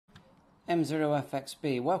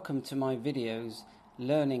M0FXB, welcome to my videos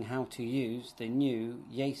learning how to use the new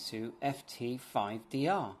YAESU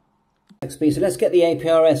FT5DR. So let's get the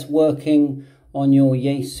APRS working on your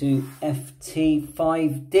YAESU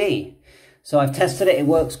FT5D. So I've tested it, it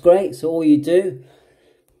works great. So all you do,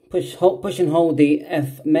 push and hold the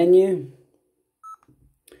F menu,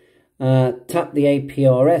 tap the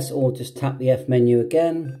APRS or just tap the F menu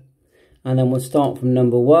again, and then we'll start from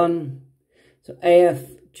number 1. So AF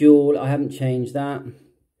dual, I haven't changed that.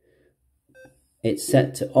 It's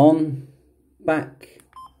set to on, back.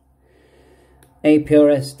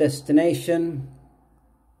 APRS destination.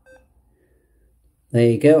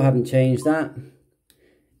 There you go, haven't changed that.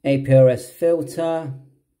 APRS filter.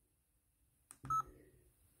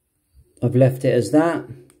 I've left it as that.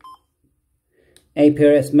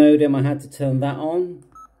 APRS modem, I had to turn that on.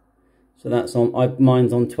 So that's on,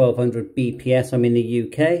 mine's on 1200 BPS, I'm in the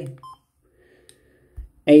UK.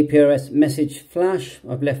 APRS message flash,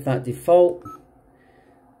 I've left that default.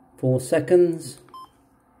 4 seconds.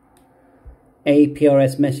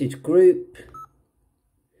 APRS message group.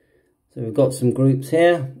 So we've got some groups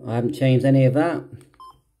here. I haven't changed any of that.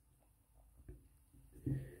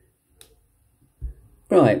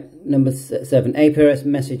 Right, number 7, APRS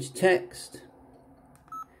message text.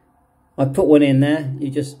 I put one in there.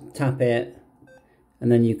 You just tap it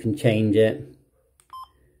and then you can change it.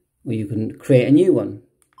 Or you can create a new one.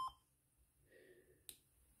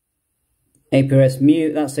 APRS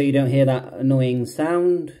mute, that's so you don't hear that annoying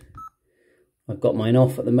sound. I've got mine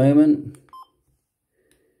off at the moment.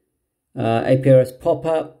 APRS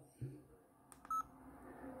pop-up.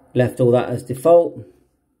 Left all that as default.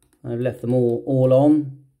 I've left them all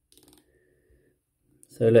on.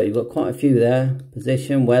 So look, you've got quite a few there.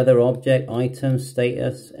 Position, weather, object, item,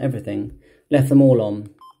 status, everything. Left them all on.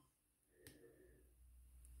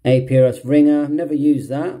 APRS ringer, never used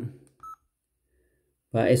that.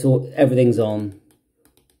 But it's all, everything's on.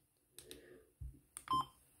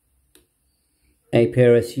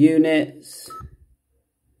 APRS units,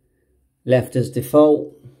 left as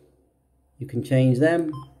default. You can change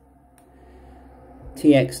them.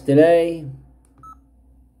 TX delay,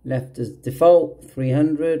 left as default,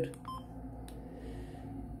 300.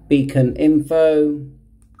 Beacon info.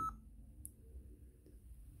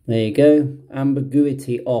 There you go.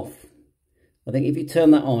 Ambiguity off. I think if you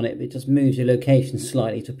turn that on, it just moves your location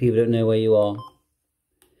slightly so people don't know where you are.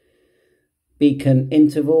 Beacon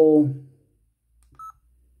interval,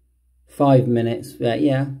 5 minutes.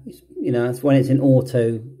 Yeah, you know, that's when it's in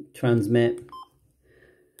auto transmit.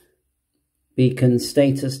 Beacon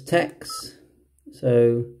status text.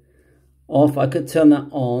 So off, I could turn that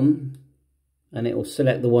on and it will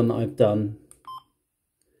select the one that I've done.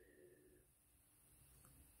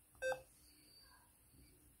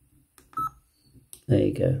 There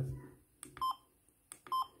you go.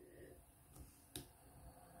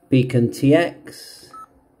 Beacon TX.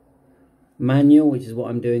 Manual, which is what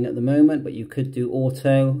I'm doing at the moment, but you could do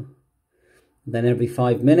auto. Then every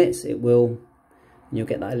 5 minutes it will, you'll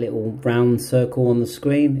get that little round circle on the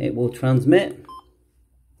screen, it will transmit.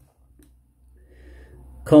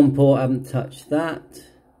 COM port, I haven't touched that.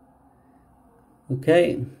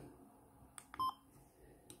 Okay.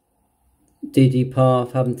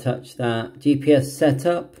 Digipath, haven't touched that. GPS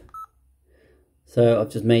setup. So I've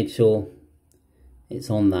just made sure it's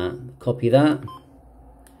on that. Copy that.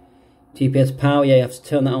 GPS power, yeah, you have to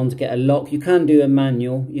turn that on to get a lock. You can do a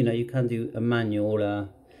manual, you know, you can do a manual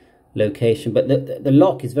location, but the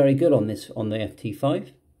lock is very good on this, on the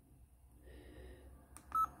FT5.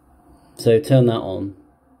 So turn that on.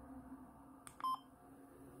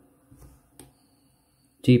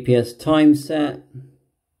 GPS time set.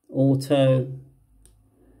 Auto,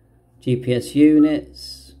 GPS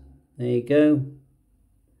units, there you go.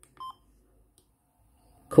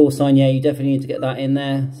 Call sign, yeah, you definitely need to get that in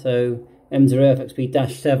there. So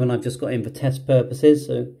M0FXB-7 I've just got in for test purposes,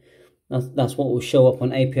 so that's what will show up on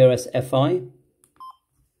APRS FI.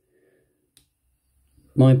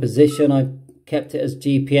 My position, I've kept it as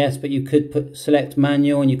GPS, but you could select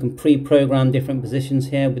manual and you can pre-program different positions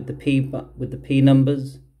here with the P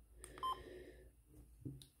numbers.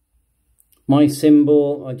 My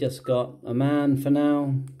symbol, I just got a man for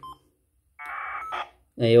now.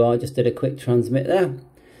 There you are, I just did a quick transmit there.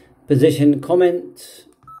 Position comment.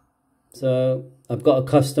 So I've got a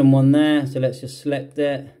custom one there, so let's just select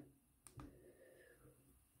it.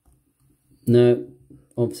 No,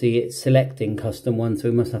 obviously it's selecting custom one, so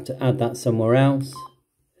we must have to add that somewhere else.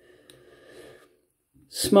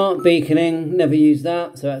 Smart beaconing, never used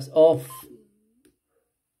that, so that's off.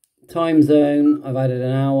 Time zone, I've added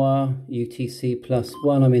an hour, UTC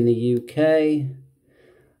 +1, I'm in the UK.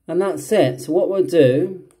 And that's it. So what we'll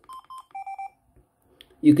do,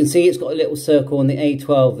 you can see it's got a little circle on the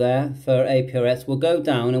A12 there for APRS. We'll go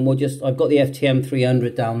down and we'll just, I've got the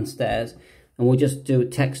FTM300 downstairs, and we'll just do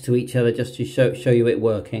text to each other just to show you it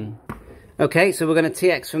working. Okay, so we're going to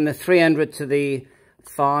TX from the 300 to the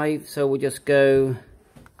 5. So we'll just go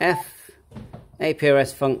F,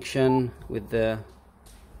 APRS function with the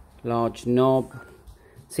large knob.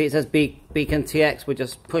 See, it says beacon TX. We'll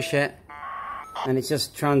just push it, and it's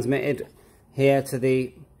just transmitted here to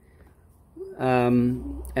the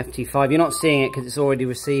FT5. You're not seeing it because it's already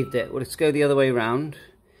received it. We'll just go the other way around.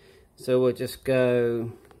 So we'll just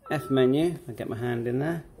go F menu. I'll get my hand in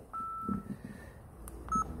there.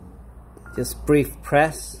 Just brief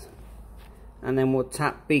press, and then we'll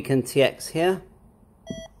tap beacon TX here,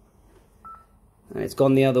 and it's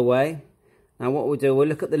gone the other way. Now what we'll do, we'll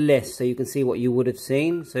look at the list so you can see what you would have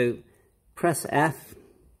seen. So press F,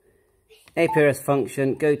 APRS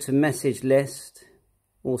function, go to message list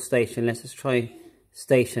or station list. Let's try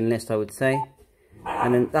station list, I would say.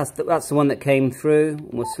 And then that's the one that came through,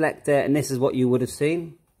 and we'll select it, and this is what you would have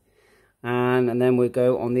seen. And then we'll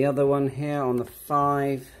go on the other one here on the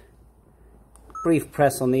 5, brief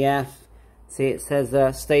press on the F. See, it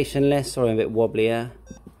says station list. Sorry, I'm a bit wobbly here.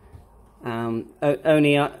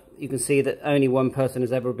 You can see that only one person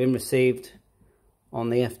has ever been received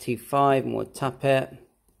on the FT5, and we'll tap it.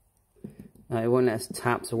 It won't let us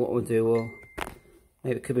tap, so what we'll do,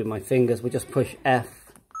 maybe it could be my fingers, we'll just push F.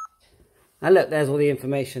 And look, there's all the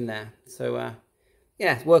information there. So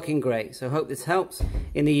yeah, it's working great. So I hope this helps.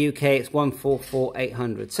 In the UK, it's 144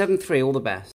 800 73. All the best.